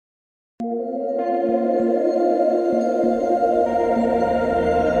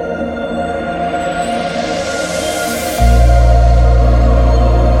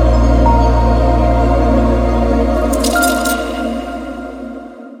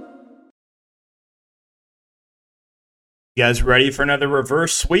You guys ready for another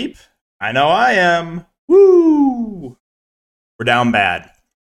reverse sweep? I know I am. Woo! We're down bad.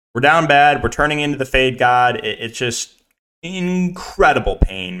 We're down bad. We're turning into the fade god. It's just incredible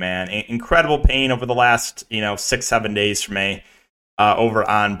pain, man. Incredible pain over the last 6-7 days for me over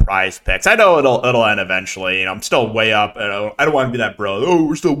on Prizepicks. I know it'll end eventually. I'm still way up. I don't want to be that bro. Oh,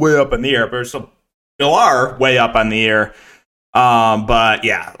 we're still way up in the air, but still are way up on the air. But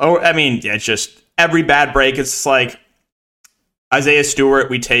yeah. It's just every bad break. It's like Isaiah Stewart.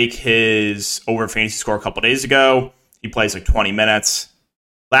 We take his over fantasy score a couple days ago. He plays like 20 minutes.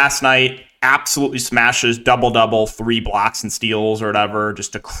 Last night, absolutely smashes double-double, 3 blocks and steals or whatever,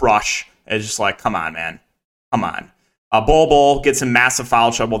 just to crush. It's just like, come on, man. Come on. Bol gets in massive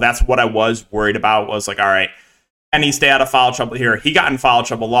foul trouble. That's what I was worried about, was like, all right, and he stay out of foul trouble here. He got in foul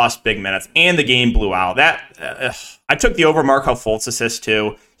trouble, lost big minutes, and the game blew out. I took the over Markelle Fultz assist,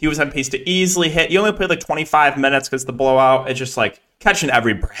 too. He was on pace to easily hit. He only played like 25 minutes because of the blowout. It's just like catching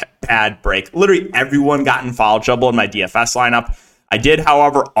every bad break. Literally everyone got in foul trouble in my DFS lineup. I did,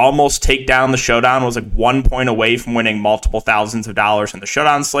 however, almost take down the showdown. Was like 1 point away from winning multiple thousands of dollars in the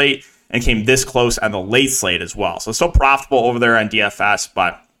showdown slate and came this close on the late slate as well. So still profitable over there on DFS,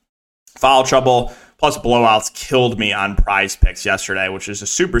 but foul trouble plus blowouts killed me on Prizepicks yesterday, which is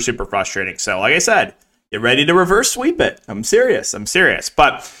just super, super frustrating. So like I said, get ready to reverse sweep it. I'm serious.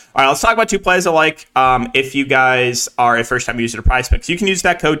 But all right, let's talk about 2 plays I like. If you guys are a first-time user of Prizepicks, you can use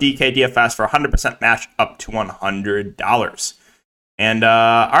that code DKDFS for 100% match up to $100. And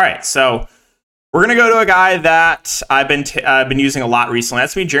all right, so we're gonna go to a guy that I've been using a lot recently.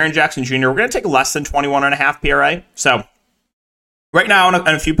 That's me, Jaren Jackson Jr. We're gonna take less than 21.5 PRA. So right now on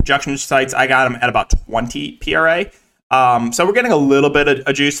a few projection sites, I got him at about 20 PRA. So we're getting a little bit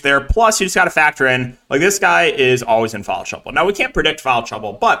of juice there. Plus, you just got to factor in, like, this guy is always in foul trouble. Now, we can't predict foul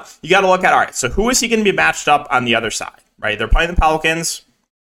trouble, but you got to look at, all right, so who is he going to be matched up on the other side, right? They're playing the Pelicans.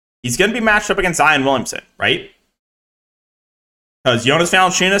 He's going to be matched up against Zion Williamson, right? Because Jonas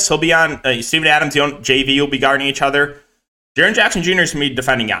Valanciunas, he'll be on Steven Adams, JV will be guarding each other. Jaren Jackson Jr. is going to be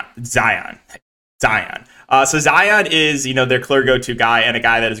defending Zion. So Zion is, their clear go-to guy and a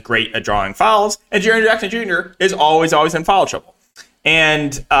guy that is great at drawing fouls. And Jaren Jackson Jr. is always in foul trouble.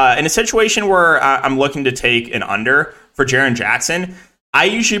 And in a situation where I'm looking to take an under for Jaren Jackson, I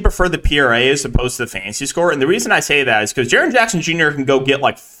usually prefer the PRA as opposed to the fantasy score. And the reason I say that is because Jaren Jackson Jr. can go get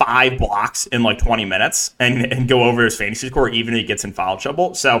like 5 blocks in like 20 minutes and go over his fantasy score even if he gets in foul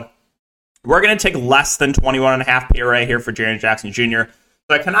trouble. So we're going to take less than 21.5 PRA here for Jaren Jackson Jr.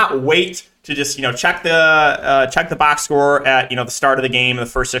 So I cannot wait to just check the box score at the start of the game in the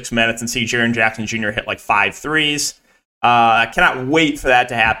first 6 minutes and see Jaren Jackson Jr. hit like 5 threes. I cannot wait for that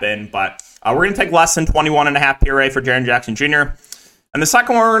to happen, but we're going to take less than 21.5 PRA for Jaren Jackson Jr. And the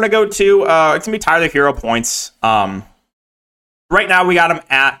second one we're going to go to, it's going to be Tyler Hero points. Right now we got him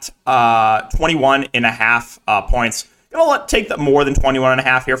at 21.5 points. Going to take more than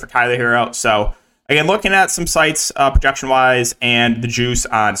 21.5 here for Tyler Hero. So again, looking at some sites projection-wise and the juice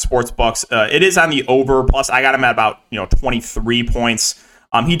on sportsbooks, it is on the over. Plus, I got him at about 23 points.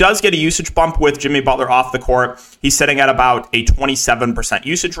 He does get a usage bump with Jimmy Butler off the court. He's sitting at about a 27%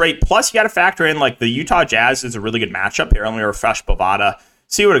 usage rate. Plus, you got to factor in like the Utah Jazz is a really good matchup here. Let me refresh Bovada,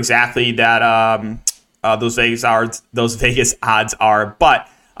 see what exactly that those Vegas odds are. But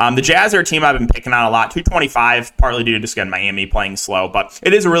the Jazz are a team I've been picking on a lot. 225, partly due to just again Miami playing slow, but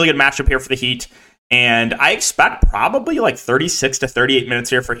it is a really good matchup here for the Heat. And I expect probably like 36 to 38 minutes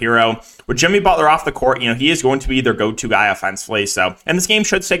here for Hero. With Jimmy Butler off the court, he is going to be their go-to guy offensively. So, and this game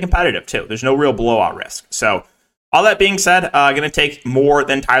should stay competitive too. There's no real blowout risk. So, all that being said, going to take more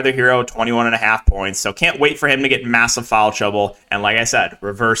than Tyler Hero, 21.5 points. So, can't wait for him to get massive foul trouble. And like I said,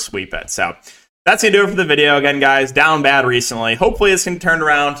 reverse sweep it. So, that's going to do it for the video. Again, guys, down bad recently. Hopefully, it's going to turn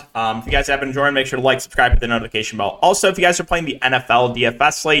around. If you guys have been enjoying, make sure to like, subscribe, hit the notification bell. Also, if you guys are playing the NFL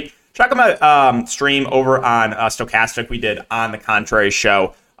DFS slate, check out my stream over on Stochastic we did on the Contrary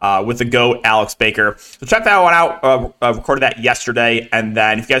Show with the GOAT Alex Baker. So check that one out. Recorded that yesterday. And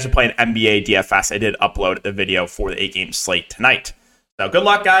then if you guys are playing NBA DFS, I did upload the video for the 8-game slate tonight. So good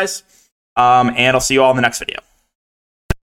luck, guys. And I'll see you all in the next video.